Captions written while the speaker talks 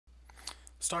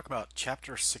Let's talk about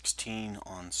chapter 16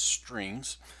 on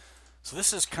strings. So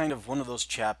this is kind of one of those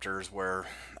chapters where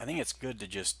I think it's good to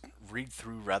just read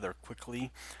through rather quickly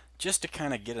just to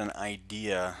kind of get an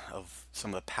idea of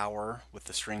some of the power with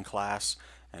the string class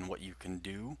and what you can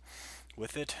do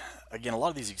with it. Again, a lot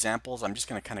of these examples I'm just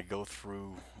going to kind of go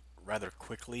through rather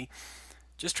quickly.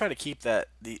 Just try to keep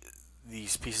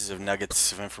these pieces of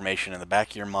nuggets of information in the back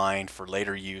of your mind for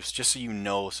later use, just so you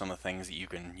know some of the things that you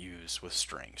can use with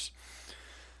strings.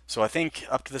 So I think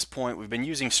up to this point we've been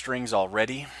using strings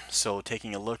already. So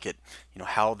taking a look at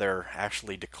how they're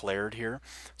actually declared here.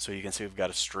 So you can see we've got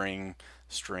a string,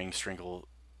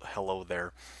 hello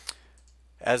there.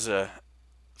 As a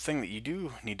thing that you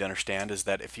do need to understand is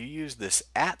that if you use this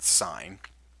 @ sign,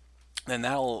 then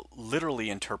that'll literally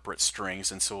interpret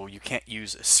strings, and so you can't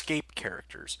use escape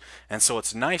characters. And so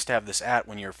it's nice to have this @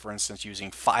 when you're, for instance, using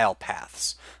file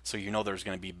paths, so you know there's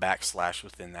going to be backslash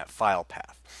within that file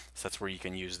path. So that's where you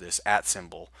can use this @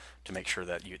 symbol to make sure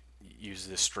that you use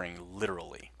this string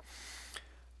literally.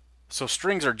 So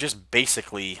strings are just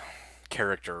basically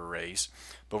character arrays,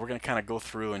 but we're going to kind of go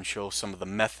through and show some of the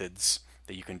methods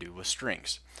that you can do with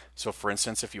strings. So for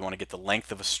instance, if you want to get the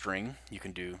length of a string, you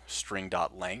can do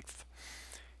string.length.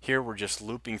 Here we're just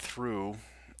looping through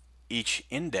each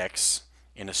index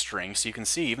in a string. So you can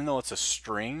see, even though it's a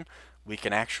string, we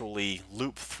can actually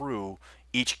loop through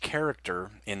each character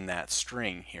in that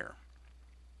string here.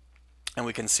 And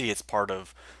we can see it's part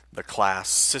of the class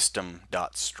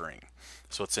system.string.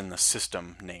 So it's in the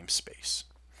system namespace.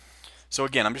 So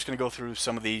again, I'm just going to go through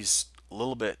some of these a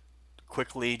little bit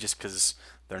quickly, just because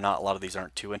a lot of these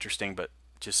aren't too interesting, but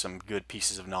just some good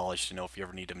pieces of knowledge to know if you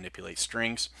ever need to manipulate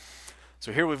strings.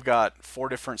 So here we've got 4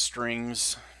 different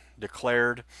strings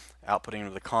declared, outputting into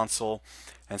the console.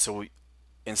 And so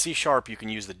in C# you can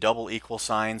use the double equal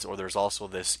signs, or there's also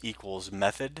this equals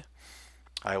method.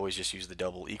 I always just use the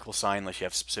double equal sign unless you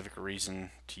have specific reason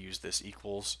to use this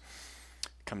equals.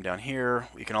 Come down here,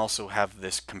 we can also have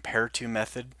this compare to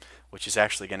method, which is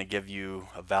actually going to give you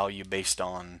a value based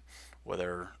on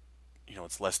whether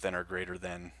it's less than or greater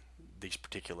than these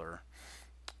particular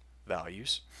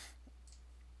values.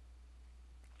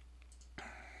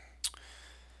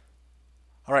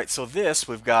 Alright, so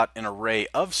we've got an array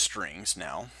of strings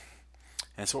now,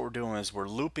 and so what we're doing is we're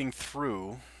looping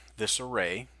through this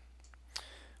array.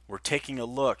 We're taking a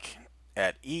look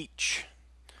at each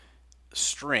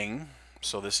string.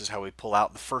 So this is how we pull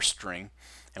out the first string,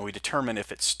 and we determine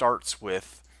if it starts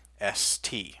with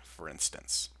st, for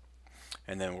instance.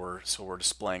 And then we're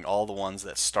displaying all the ones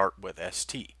that start with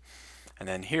st. And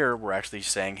then here we're actually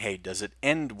saying, hey, does it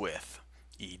end with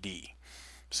ed?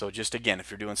 So just again,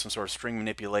 if you're doing some sort of string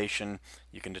manipulation,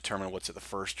 you can determine what's at the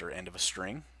first or end of a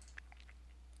string.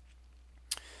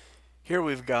 Here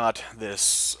we've got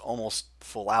this almost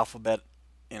full alphabet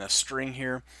in a string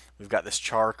here. We've got this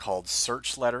char called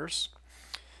search letters.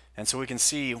 And so we can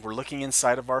see we're looking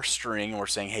inside of our string and we're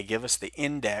saying, hey, give us the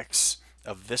index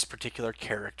of this particular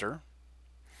character.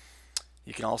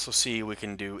 You can also see we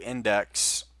can do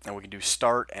index, and we can do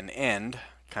start and end.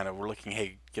 We're looking,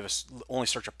 hey, only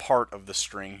search a part of the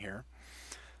string here.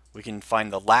 We can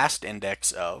find the last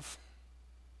index of.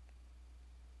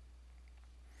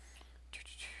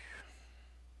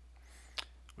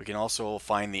 We can also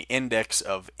find the index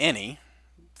of any,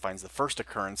 finds the first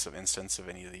occurrence of instance of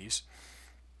any of these.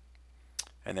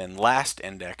 And then last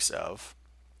index of.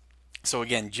 So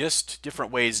again, just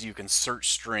different ways you can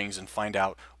search strings and find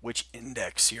out which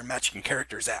index your matching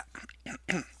character is at.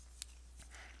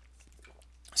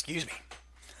 Excuse me.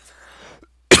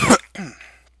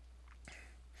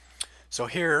 So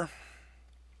here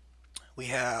we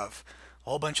have a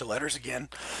whole bunch of letters again.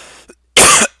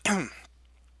 And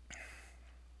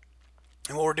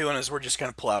what we're doing is we're just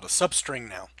going to pull out a substring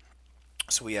now.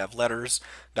 So we have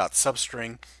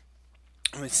letters.substring.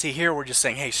 And we see here we're just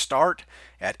saying, hey, start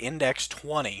at index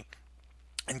 20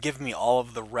 and give me all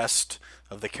of the rest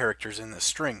of the characters in this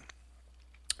string.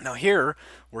 Now here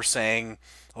we're saying,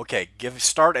 okay,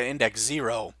 start at index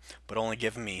 0, but only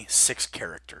give me 6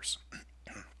 characters.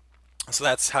 So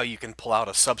that's how you can pull out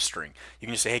a substring. You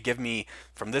can just say, hey, give me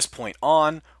from this point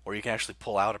on, or you can actually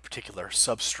pull out a particular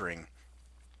substring.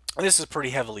 And this is a pretty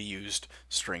heavily used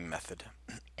string method.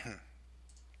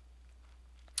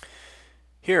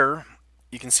 Here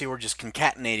you can see we're just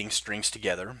concatenating strings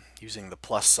together using the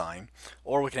plus sign,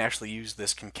 or we can actually use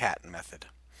this concat method.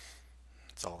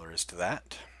 That's all there is to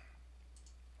that.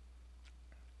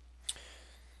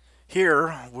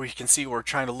 Here we can see we're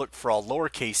trying to look for all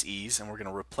lowercase e's, and we're going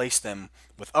to replace them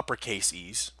with uppercase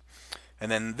e's.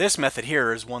 And then this method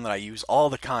here is one that I use all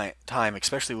the time,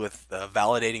 especially with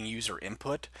validating user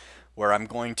input. where I'm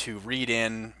going to read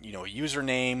in, a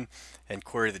username and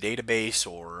query the database,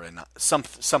 or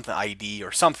something ID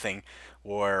or something,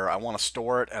 where I want to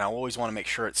store it, and I always want to make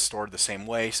sure it's stored the same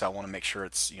way. So I want to make sure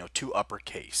it's to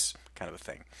uppercase kind of a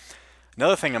thing.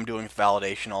 Another thing I'm doing with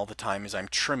validation all the time is I'm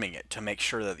trimming it to make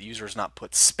sure that the user has not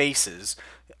put spaces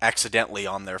accidentally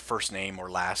on their first name or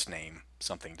last name,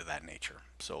 something to that nature.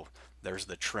 So there's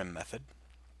the trim method.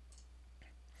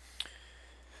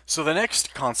 So the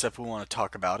next concept we want to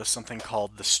talk about is something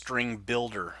called the string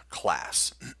builder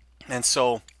class. And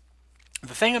so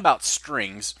the thing about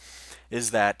strings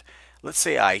is that, let's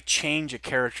say I change a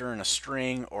character in a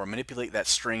string or manipulate that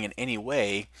string in any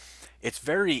way, it's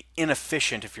very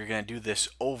inefficient if you're going to do this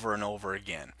over and over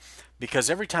again.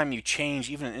 Because every time you change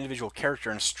even an individual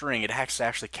character in a string, it has to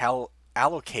actually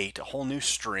allocate a whole new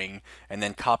string and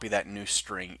then copy that new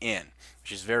string in,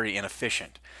 which is very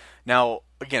inefficient. Now,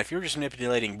 again, if you're just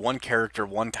manipulating one character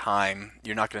one time,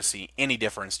 you're not going to see any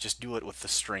difference. Just do it with the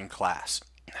string class.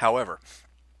 However,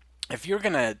 if you're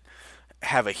going to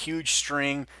have a huge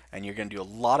string and you're going to do a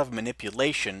lot of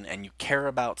manipulation and you care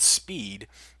about speed,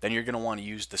 then you're going to want to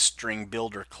use the string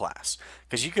builder class.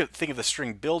 Because you could think of the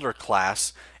string builder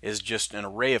class as just an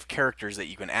array of characters that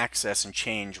you can access and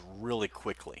change really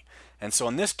quickly. And so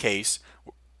in this case,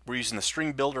 we're using the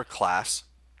string builder class,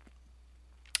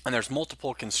 and there's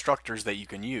multiple constructors that you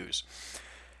can use.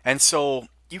 And so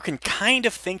you can kind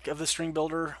of think of the string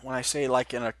builder when I say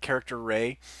like in a character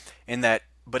array, in that,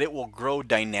 but it will grow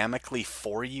dynamically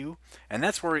for you. And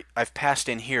that's where I've passed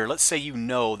in here. Let's say you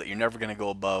know that you're never going to go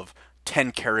above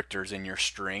 10 characters in your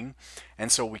string.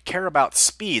 And so we care about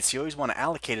speed, so you always want to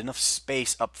allocate enough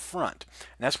space up front.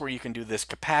 And that's where you can do this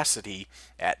capacity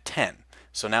at 10.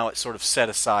 So now it's sort of set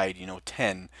aside,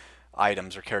 10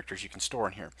 items or characters you can store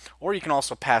in here. Or you can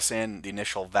also pass in the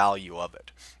initial value of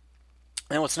it.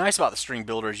 And what's nice about the string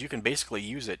builder is you can basically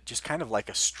use it just kind of like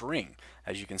a string,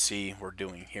 as you can see we're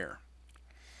doing here.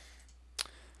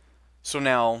 So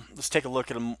now let's take a look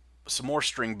at some more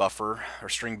string buffer or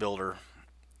string builder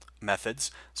methods.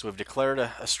 So we've declared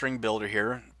a string builder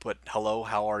here, put hello,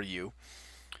 how are you.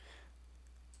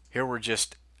 Here we're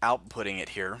just outputting it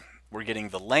here. We're getting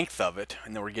the length of it,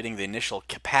 and then we're getting the initial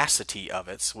capacity of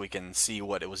it, so we can see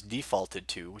what it was defaulted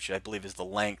to, which I believe is the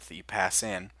length that you pass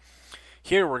in.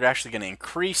 Here we're actually going to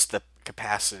increase the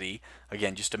capacity,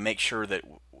 again, just to make sure that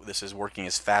this is working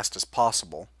as fast as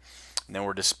possible. And then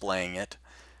we're displaying it.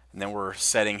 And then we're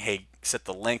setting, hey, set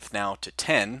the length now to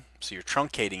 10, so you're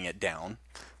truncating it down,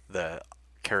 the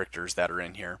characters that are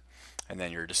in here, and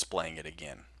then you're displaying it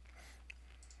again.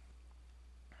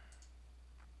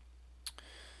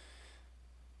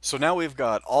 So now we've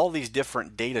got all these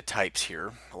different data types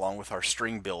here, along with our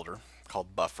string builder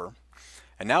called buffer.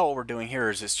 And now what we're doing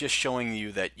here is it's just showing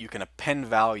you that you can append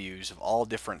values of all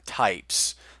different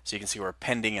types. So you can see we're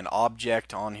appending an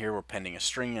object on here, we're appending a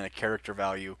string and a character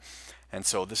value. And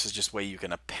so this is just a way you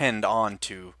can append on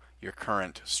to your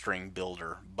current string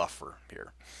builder buffer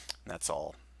here. And that's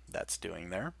all that's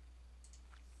doing there.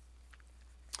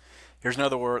 Here's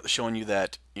another word showing you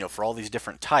that, for all these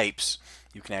different types,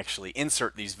 you can actually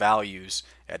insert these values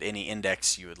at any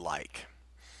index you would like.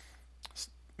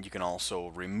 You can also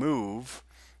remove,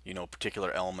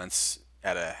 particular elements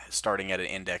starting at an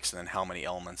index, and then how many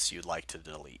elements you'd like to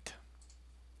delete.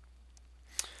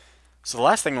 So the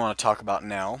last thing I want to talk about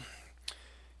now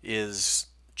is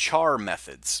char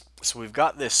methods. So we've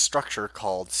got this structure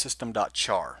called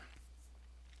system.char.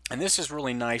 And this is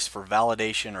really nice for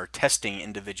validation or testing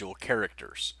individual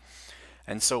characters.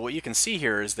 And so what you can see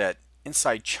here is that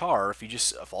inside char,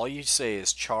 if all you say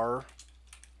is char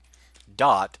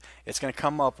dot, it's going to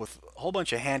come up with a whole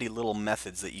bunch of handy little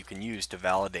methods that you can use to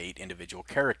validate individual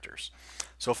characters.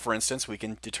 So for instance, we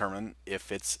can determine if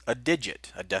it's a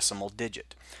digit, a decimal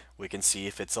digit. We can see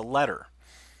if it's a letter.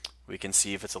 We can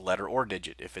see if it's a letter or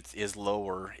digit, if it is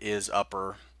lower, is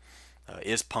upper,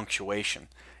 is punctuation,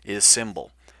 is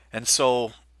symbol. And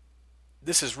so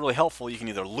this is really helpful. You can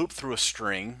either loop through a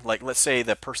string, like let's say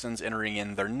the person's entering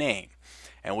in their name,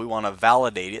 and we want to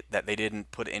validate it that they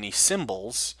didn't put any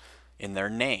symbols in their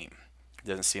name. It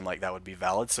doesn't seem like that would be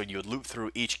valid, so you would loop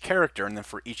through each character, and then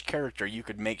for each character you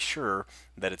could make sure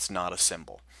that it's not a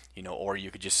symbol, or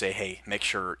you could just say, hey, make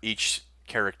sure each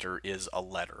character is a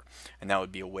letter, and that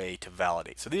would be a way to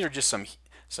validate. So these are just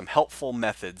some helpful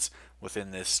methods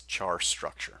within this char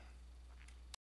structure.